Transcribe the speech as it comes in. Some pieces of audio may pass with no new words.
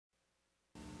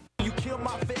kill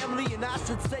my family and I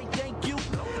should say thank you?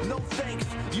 No thanks,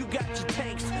 you got your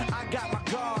tanks, I got my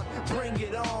guard, bring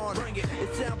it on.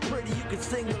 It sounds pretty, you can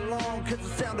sing along, cause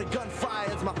the sound of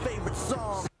gunfire is my favorite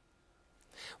song.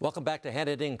 Welcome back to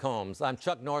Hannity Colmes. I'm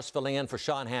Chuck Norris filling in for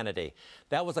Sean Hannity.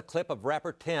 That was a clip of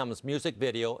rapper Timz' music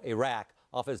video, Iraq,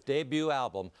 off his debut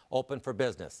album, Open for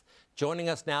Business. Joining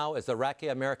us now is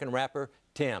Iraqi-American rapper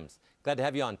Timz. Glad to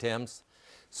have you on, Timz.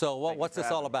 So what's this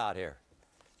all about here?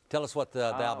 Tell us what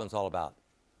the album's all about.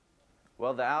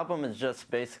 Well, the album is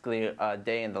just basically a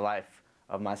day in the life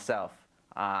of myself.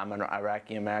 I'm an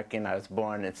Iraqi-American. I was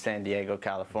born in San Diego,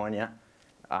 California.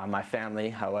 My family,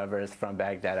 however, is from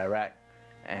Baghdad, Iraq.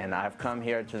 And I've come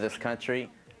here to this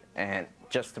country and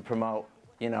just to promote,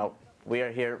 you know, we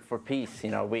are here for peace.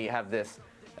 You know, we have this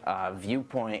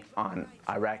viewpoint on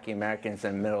Iraqi-Americans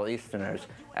and Middle Easterners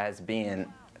as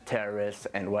being terrorists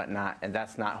and whatnot, and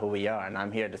that's not who we are. And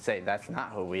I'm here to say that's not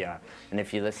who we are. And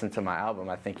if you listen to my album,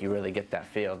 I think you really get that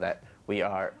feel that we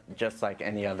are just like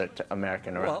any other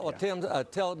American around here. Tim,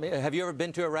 tell me, have you ever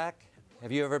been to Iraq?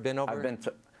 Have you ever been over?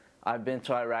 I've been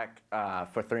to Iraq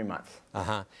for 3 months.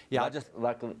 Yeah,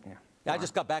 luckily. Yeah. I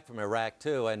just got back from Iraq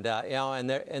too, and you know, and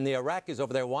the Iraqis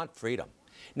over there want freedom.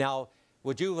 Now,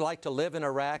 would you like to live in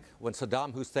Iraq when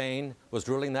Saddam Hussein was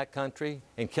ruling that country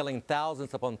and killing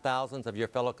thousands upon thousands of your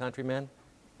fellow countrymen?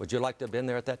 Would you like to have been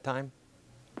there at that time?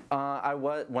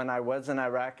 When I was in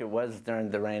Iraq, it was during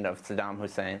the reign of Saddam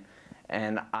Hussein,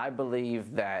 and I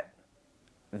believe that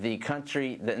the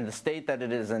country, in the state that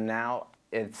it is in now,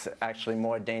 it's actually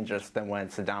more dangerous than when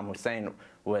Saddam Hussein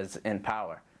was in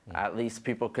power. At least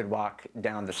people could walk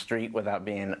down the street without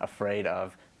being afraid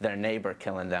of their neighbor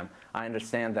killing them. I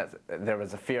understand that there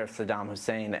was a fear of Saddam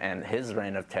Hussein and his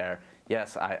reign of terror.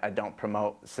 Yes, I don't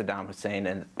promote Saddam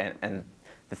Hussein and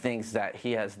the things that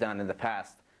he has done in the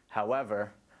past.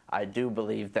 However, I do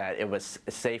believe that it was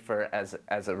safer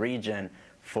as a region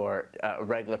for a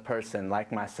regular person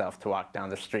like myself to walk down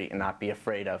the street and not be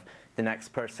afraid of the next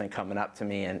person coming up to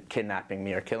me and kidnapping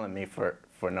me or killing me for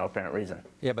no apparent reason.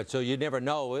 Yeah, but so you never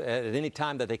know at any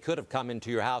time that they could have come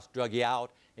into your house, drug you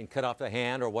out, and cut off a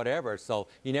hand or whatever. So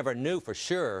you never knew for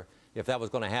sure if that was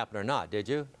going to happen or not, did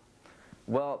you?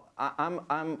 Well,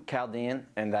 I'm Chaldean,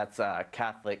 and that's a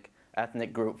Catholic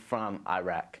ethnic group from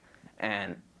Iraq.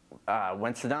 And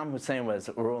when Saddam Hussein was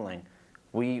ruling,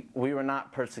 we were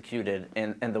not persecuted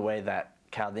in the way that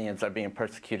Chaldeans are being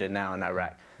persecuted now in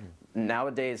Iraq.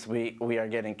 Nowadays, we are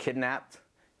getting kidnapped.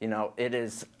 You know, it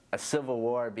is a civil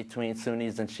war between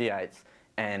Sunnis and Shiites,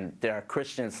 and there are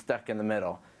Christians stuck in the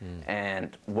middle.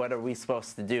 And what are we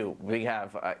supposed to do? We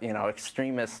have, you know,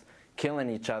 extremists killing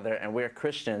each other, and we're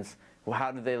Christians. Well,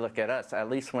 how do they look at us? At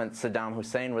least when Saddam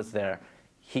Hussein was there,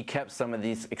 he kept some of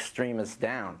these extremists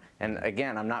down. And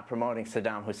again, I'm not promoting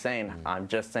Saddam Hussein. I'm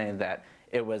just saying that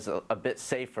it was a bit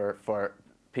safer for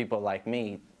people like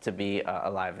me to be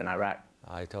alive in Iraq.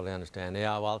 I totally understand.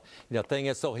 Yeah, well, you know, the thing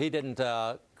is, so he didn't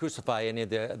crucify any of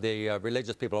the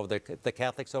religious people over there, the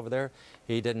Catholics over there.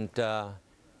 He didn't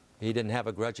have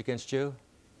a grudge against you.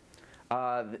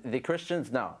 The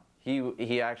Christians, no.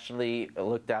 He actually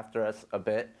looked after us a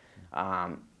bit.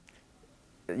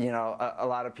 You know, a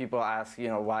lot of people ask, you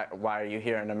know, why are you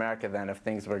here in America then if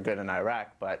things were good in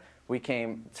Iraq? But we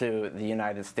came to the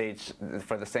United States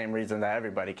for the same reason that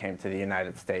everybody came to the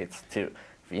United States, to,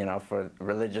 you know, for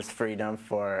religious freedom,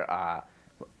 for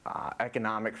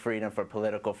economic freedom, for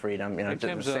political freedom, you know,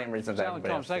 just the same reasons that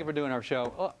everybody else. Thank you for doing our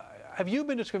show. Have you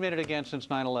been discriminated against since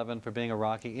 9/11 for being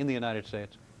Iraqi in the United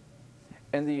States?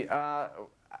 In the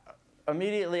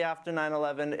immediately after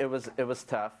 9/11, it was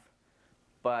tough,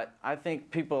 but I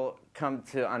think people come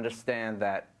to understand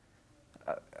that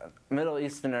Middle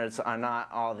Easterners are not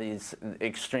all these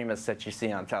extremists that you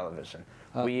see on television.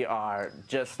 We are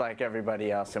just like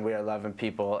everybody else, and we are loving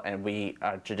people, and we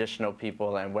are traditional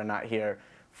people, and we're not here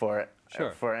for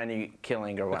any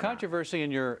killing or whatnot. The controversy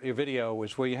in your video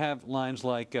was where you have lines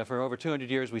like, for over 200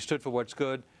 years we stood for what's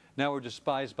good, now we're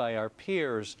despised by our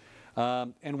peers.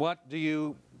 And what do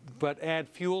you but add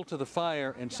fuel to the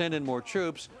fire and send in more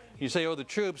troops? You say, oh, the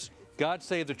troops, God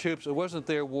save the troops, it wasn't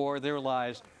their war, their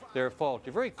lies, their fault.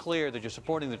 You're very clear that you're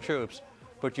supporting the troops,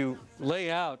 but you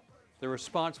lay out the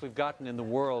response we've gotten in the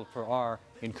world for our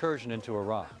incursion into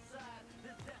Iraq.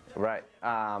 Right.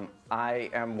 I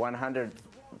am 100%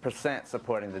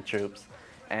 supporting the troops,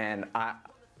 and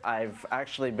I've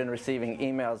actually been receiving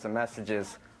emails and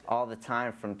messages all the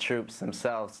time from troops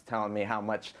themselves telling me how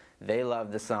much they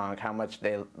love the song, how much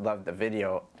they love the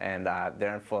video, and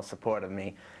they're in full support of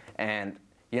me. And,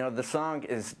 you know, the song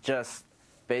is just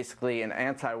basically an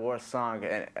anti-war song,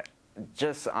 and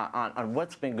just on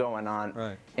what's been going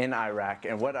on in Iraq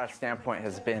and what our standpoint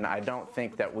has been, I don't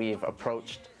think that we've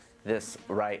approached this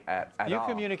right at all. You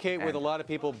communicate with a lot of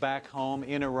people back home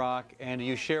in Iraq, and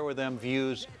you share with them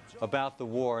views about the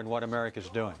war and what America's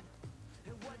doing.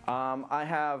 I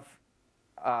have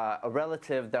a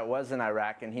relative that was in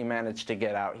Iraq, and he managed to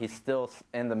get out. He's still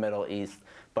in the Middle East,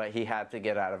 but he had to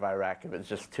get out of Iraq. It was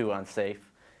just too unsafe.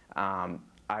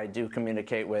 I do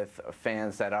communicate with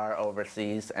fans that are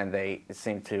overseas, and they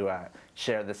seem to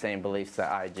share the same beliefs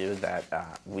that I do,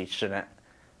 that we shouldn't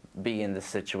be in this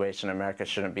situation. America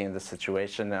shouldn't be in this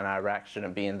situation, and Iraq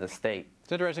shouldn't be in the state.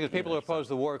 It's interesting because people who oppose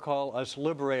the war call us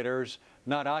liberators,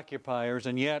 not occupiers,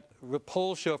 and yet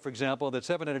polls show, for example, that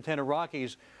 7 out of 10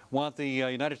 Iraqis want the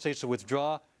United States to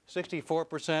withdraw.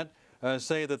 64%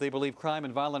 say that they believe crime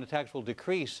and violent attacks will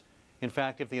decrease, in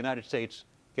fact, if the United States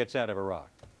gets out of Iraq.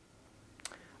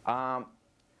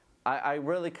 I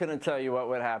really couldn't tell you what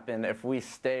would happen if we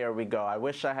stay or we go. I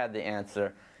wish I had the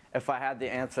answer. If I had the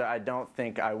answer, I don't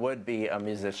think I would be a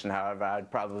musician. However,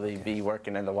 I'd probably be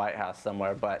working in the White House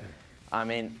somewhere. But, I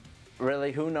mean,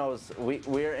 really, who knows?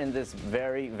 We're in this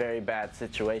very, very bad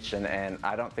situation, and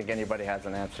I don't think anybody has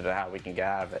an answer to how we can get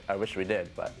out of it. I wish we did,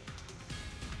 but...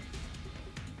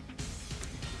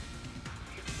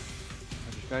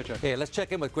 Okay, let's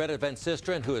check in with Greta Van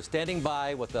Susteren, who is standing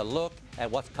by with a look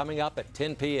at what's coming up at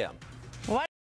 10 p.m.